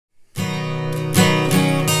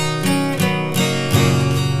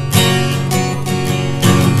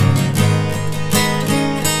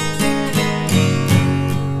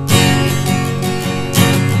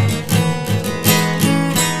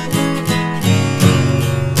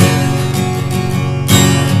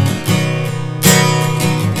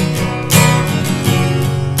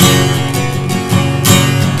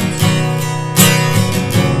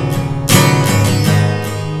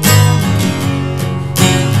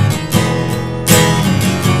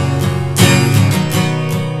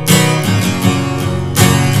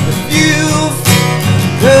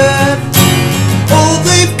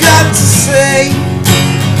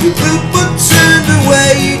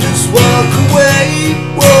away,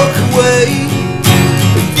 walk away.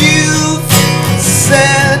 If you've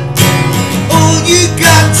said all you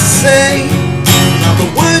got to say, now the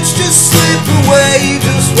words just slip away.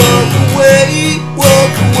 Just walk away,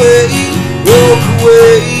 walk away, walk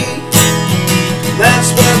away.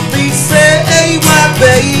 That's what they say, what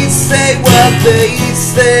they say, what they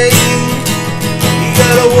say. You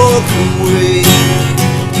gotta walk away.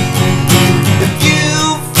 If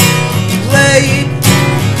you've played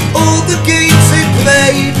all the games they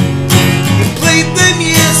played, you played them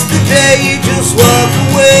yesterday. Just walk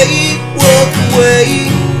away, walk away.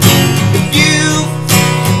 If you've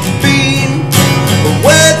been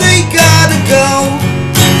where they gotta go,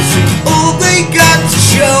 see all they got to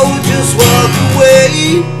show. Just walk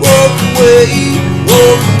away, walk away,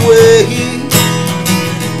 walk away.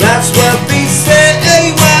 That's what they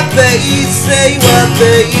say, what they say, what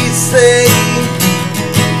they say.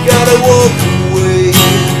 You gotta walk away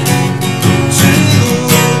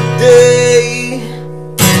today.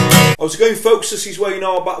 How's it going, folks? This is Wayne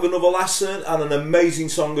R, back with another lesson and an amazing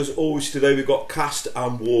song as always. Today we've got Cast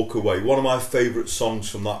and Walk Away, one of my favourite songs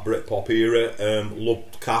from that Britpop era.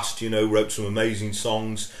 Loved Cast, you know, wrote some amazing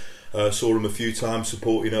songs. Saw him a few times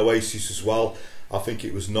supporting Oasis as well. I think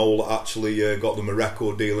it was Noel that actually got them a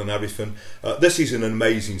record deal and everything. This is an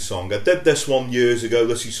amazing song. I did this one years ago.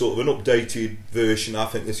 This is sort of an updated version. I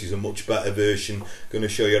think this is a much better version. Going to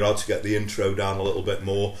show you how to get the intro down a little bit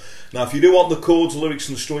more. Now, if you do want the chords, lyrics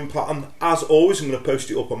and strumming pattern, as always, I'm going to post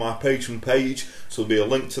it up on my Patreon page. So there'll be a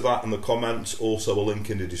link to that in the comments, also a link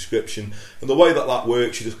in the description. And the way that that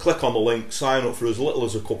works, you just click on the link, sign up for as little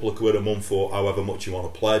as a couple of quid a month or however much you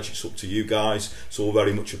want to pledge. It's up to you guys. It's all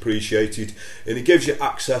very much appreciated. And it gives you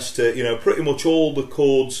access to, you know, pretty much all the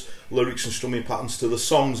chords, lyrics and strumming patterns to the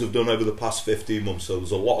songs I've done over the past 15 months. So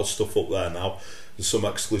there's a lot of stuff up there now. There's some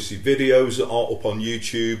exclusive videos that are up on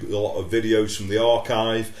YouTube, a lot of videos from the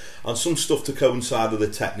archive, and some stuff to coincide with the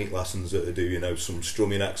technique lessons that I do, you know, some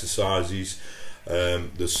strumming exercises.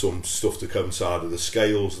 There's some stuff to coincide with the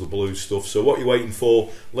scales, the blues stuff. So what you're waiting for,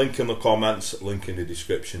 link in the comments, link in the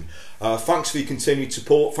description. Thanks for your continued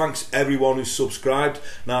support. Thanks everyone who's subscribed.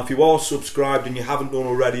 Now, if you are subscribed and you haven't done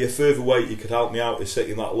already, a further way you could help me out is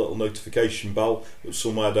hitting that little notification bell that's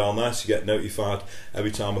somewhere down there so you get notified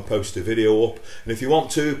every time I post a video up. And if you want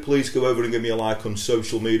to, please go over and give me a like on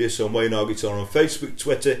social media. So I'm Wayne R Guitar on Facebook,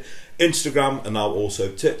 Twitter, Instagram, and now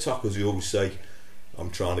also TikTok. As you always say, I'm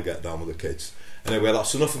trying to get down with the kids. Anyway,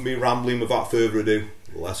 that's enough of me rambling. Without further ado,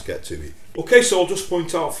 let's get to it. Okay, so I'll just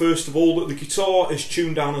point out first of all that the guitar is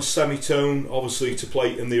tuned down a semitone, obviously to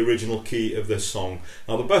play in the original key of this song.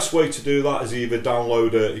 Now, the best way to do that is either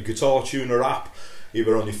download a guitar tuner app,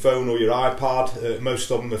 either on your phone or your iPad. Most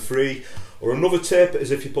of them are free. Or another tip is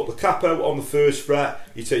if you put the capo on the first fret,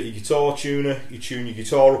 you take your guitar tuner, you tune your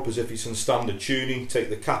guitar up as if it's in standard tuning, take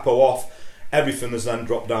the capo off, everything is then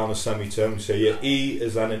dropped down a semitone. So your E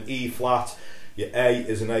is then an E flat, your A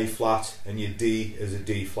is an A flat, and your D is a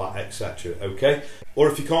D flat, etc. Okay? Or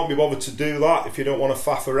if you can't be bothered to do that, if you don't want to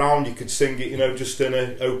faff around, you could sing it, you know, just in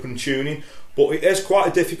an open tuning. But it is quite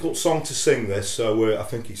a difficult song to sing this, so I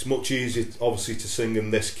think it's much easier, obviously, to sing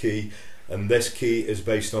in this key, and this key is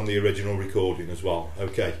based on the original recording as well.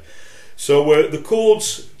 Okay. So the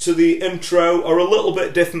chords to the intro are a little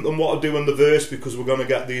bit different than what I do in the verse because we're going to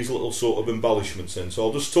get these little sort of embellishments in. So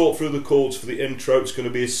I'll just talk through the chords for the intro. It's going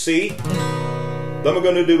to be a C, then we're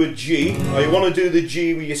going to do a G. Now you want to do the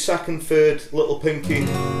G with your second, third, little pinky,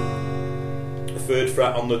 third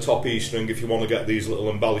fret on the top E string if you want to get these little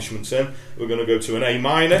embellishments in. We're going to go to an A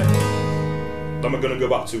minor, then we're going to go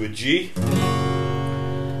back to a G.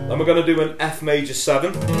 Then we're going to do an F major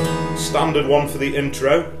 7, standard one for the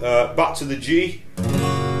intro, back to the G,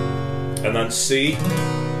 and then C,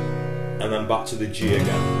 and then back to the G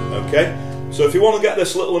again, okay? So if you want to get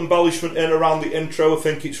this little embellishment in around the intro, I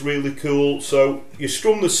think it's really cool. So you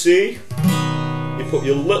strum the C, you put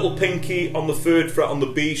your little pinky on the third fret on the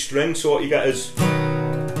B string, so what you get is,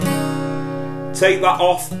 take that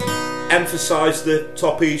off, emphasise the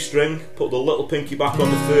top E string, put the little pinky back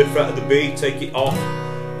on the third fret of the B, take it off,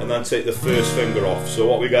 and then take the first finger off. So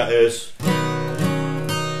what we get is,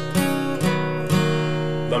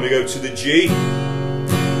 then we go to the G,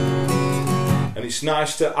 and it's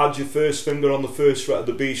nice to add your first finger on the first fret of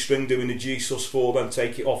the B string doing the G sus4, then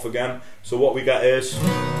take it off again. So what we get is,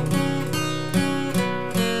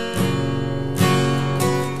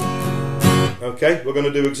 okay, we're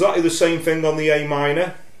going to do exactly the same thing on the A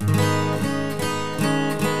minor,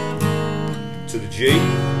 to the G,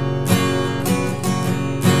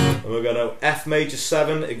 and we're going to F major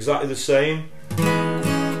 7, exactly the same,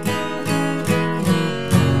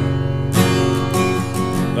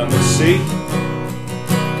 then the C,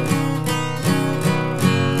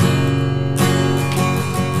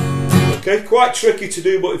 Okay, quite tricky to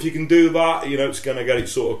do, but if you can do that, you know, it's going to get it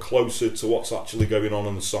sort of closer to what's actually going on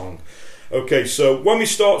in the song. Okay, so when we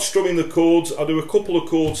start strumming the chords, I do a couple of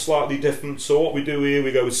chords slightly different. So what we do here,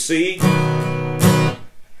 we go with C,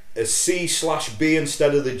 a C/B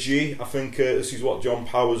instead of the G. I think this is what John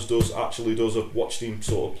Powers actually does. I've watched him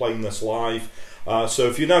sort of playing this live. So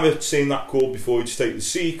if you've never seen that chord before, you just take the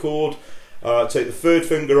C chord, take the third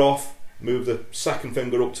finger off, move the second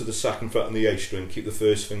finger up to the second fret on the A string, keep the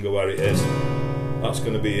first finger where it is. That's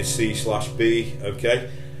going to be a C/B, okay.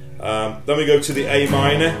 Then we go to the A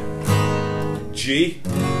minor, G,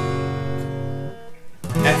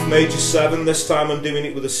 F major 7, this time I'm doing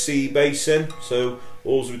it with a C bass in. So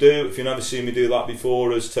all we do, if you've never seen me do that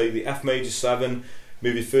before, is take the F major 7,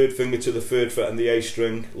 move your third finger to the third fret on the A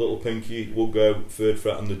string, little pinky will go third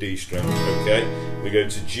fret on the D string, okay. We go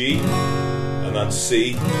to G, and then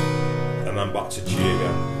C, and then back to G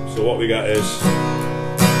again. So what we get is...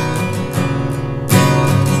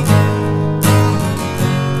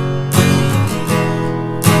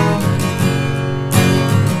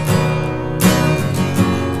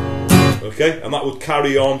 Okay, and that would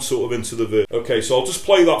carry on sort of into the verse. Okay, so I'll just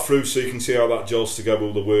play that through so you can see how that gels together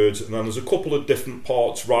with the words. And then there's a couple of different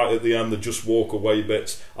parts right at the end that just walk away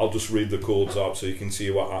bits. I'll just read the chords out so you can see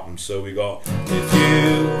what happens. So we got, if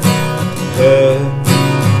you heard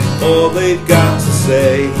all they've got to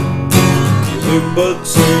say, you look but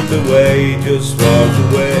turned away, just walk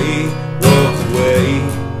away, walk away.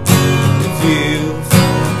 If you've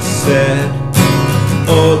said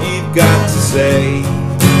all you've got to say,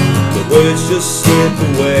 words just slip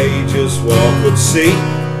away, just walk with C,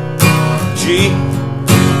 G,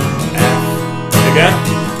 F, again.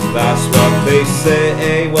 That's what they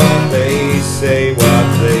say, what they say,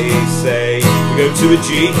 what they say. We go to a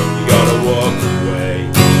G, you gotta walk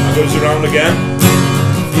away. That goes around again.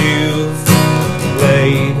 You've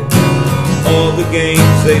played all the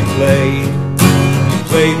games they played. You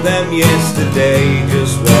played them yesterday,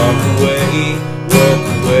 just walk away, walk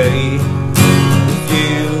away.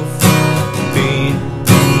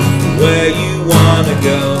 Where you wanna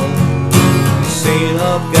go, the scene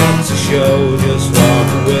I've got to show, just walk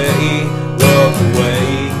away, walk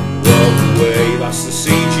away, walk away. That's the C,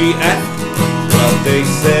 G, F. What they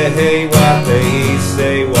say, what they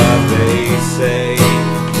say, what they say.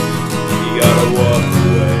 You gotta walk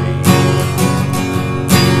away.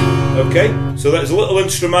 Okay, so that's a little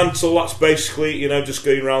instrumental. That's basically, you know, just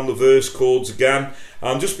going around the verse chords again.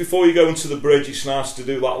 And just before you go into the bridge, it's nice to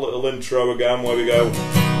do that little intro again where we go.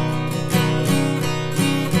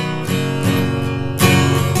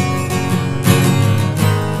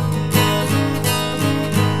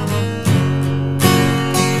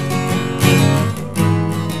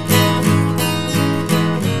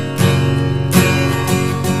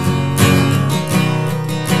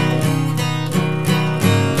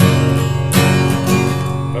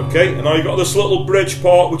 Okay, and now you've got this little bridge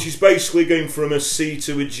part which is basically going from a C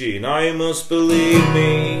to a G. Now you must believe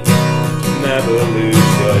me, never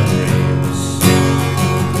lose your dreams.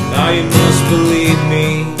 Now you must believe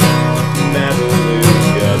me, never lose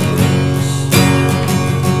your dreams.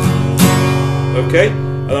 Okay,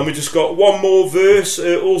 and then we just got one more verse.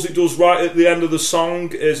 All it does right at the end of the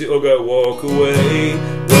song is it'll go walk away,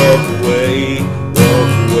 walk away,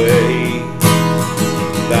 walk away.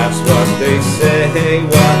 That's what they say,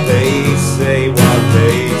 what they say, what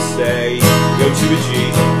they say. Go to a G,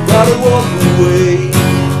 gotta walk away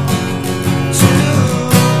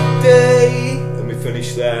today. And we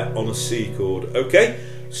finish there on a C chord. Okay,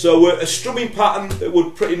 so a strumming pattern that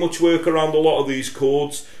would pretty much work around a lot of these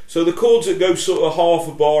chords. So the chords that go sort of half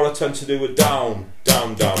a bar, I tend to do a down,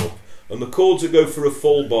 down, down, up. And the chords that go for a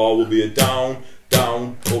full bar will be a down,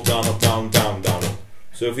 down, up, down, up, down, down, down, up.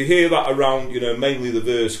 So if you hear that around, you know, mainly the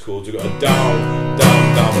verse chords, you've got a down,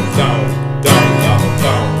 down, down, down, down, down,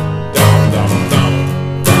 down, down, down, down, down,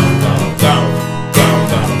 down, down,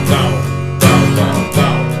 down, down, down,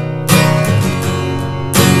 down.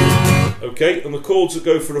 Okay, and the chords that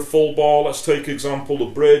go for a full bar, let's take example the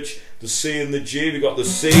bridge, the C and the G. We got the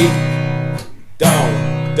C,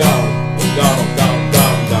 down, down, down, down,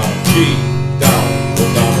 down, down, G, down,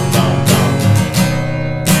 down, down, down.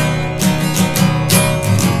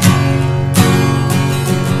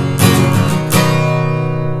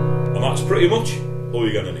 Pretty much all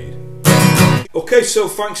you're going to need. Okay, so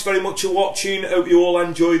thanks very much for watching. Hope you all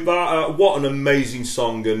enjoyed that. What an amazing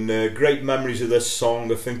song, and great memories of this song.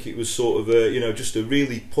 I think it was sort of you know, just a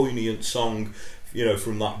really poignant song, you know,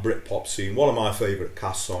 from that Britpop scene. One of my favourite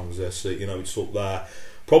cast songs. This, you know, it's up there.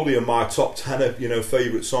 probably in my top 10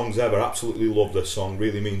 favourite songs ever. Absolutely love this song,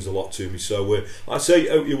 really means a lot to me. So I say,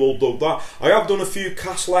 hope you all dug that. I have done a few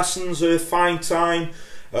cast lessons, Fine Time,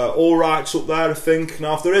 all right's up there, I think.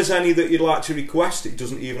 Now, if there is any that you'd like to request, it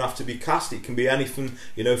doesn't even have to be cast. It can be anything,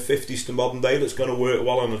 50s to modern day, that's going to work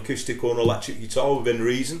well on an acoustic or an electric guitar within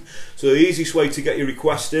reason. So the easiest way to get your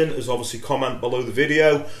request in is obviously comment below the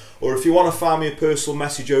video, or if you want to find me a personal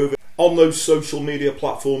message over on those social media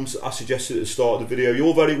platforms I suggested at the start of the video,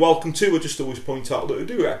 you're very welcome to. I just always point out that I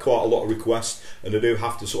do get quite a lot of requests, and I do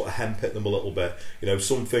have to sort of henpick them a little bit.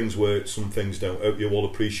 Some things work, some things don't. Hope you all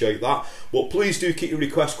appreciate that. But please do keep your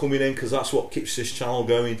requests coming in, because that's what keeps this channel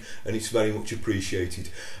going, and it's very much appreciated.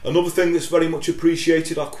 Another thing that's very much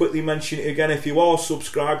appreciated, I'll quickly mention it again, if you are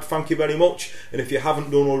subscribed, thank you very much. And if you haven't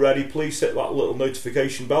done already, please hit that little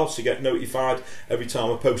notification bell to get notified every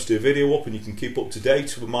time I post a video up, and you can keep up to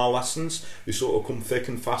date with my lessons. They sort of come thick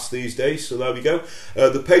and fast these days, so there we go.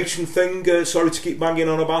 The Patreon thing, sorry to keep banging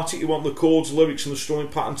on about it. You want the chords, lyrics and the strumming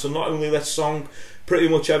pattern to not only this song, pretty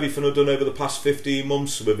much everything I've done over the past 15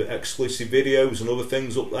 months with exclusive videos and other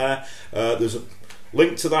things up there. There's a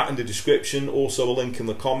link to that in the description, also a link in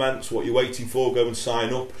the comments. What you're waiting for, go and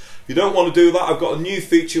sign up. If you don't want to do that, I've got a new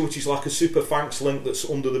feature which is like a super thanks link that's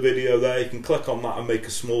under the video there. You can click on that and make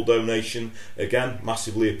a small donation. Again,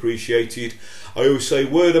 massively appreciated. I always say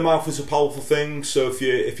word of mouth is a powerful thing, so if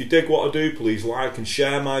you dig what I do, please like and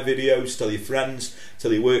share my videos, tell your friends,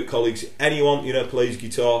 tell your work colleagues, anyone plays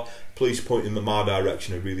guitar, please point in my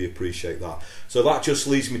direction. I really appreciate that. So that just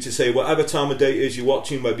leads me to say, whatever time of day it is you're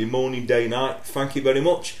watching, maybe morning, day, night, thank you very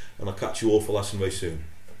much, and I'll catch you all for lesson very soon.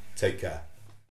 Take care.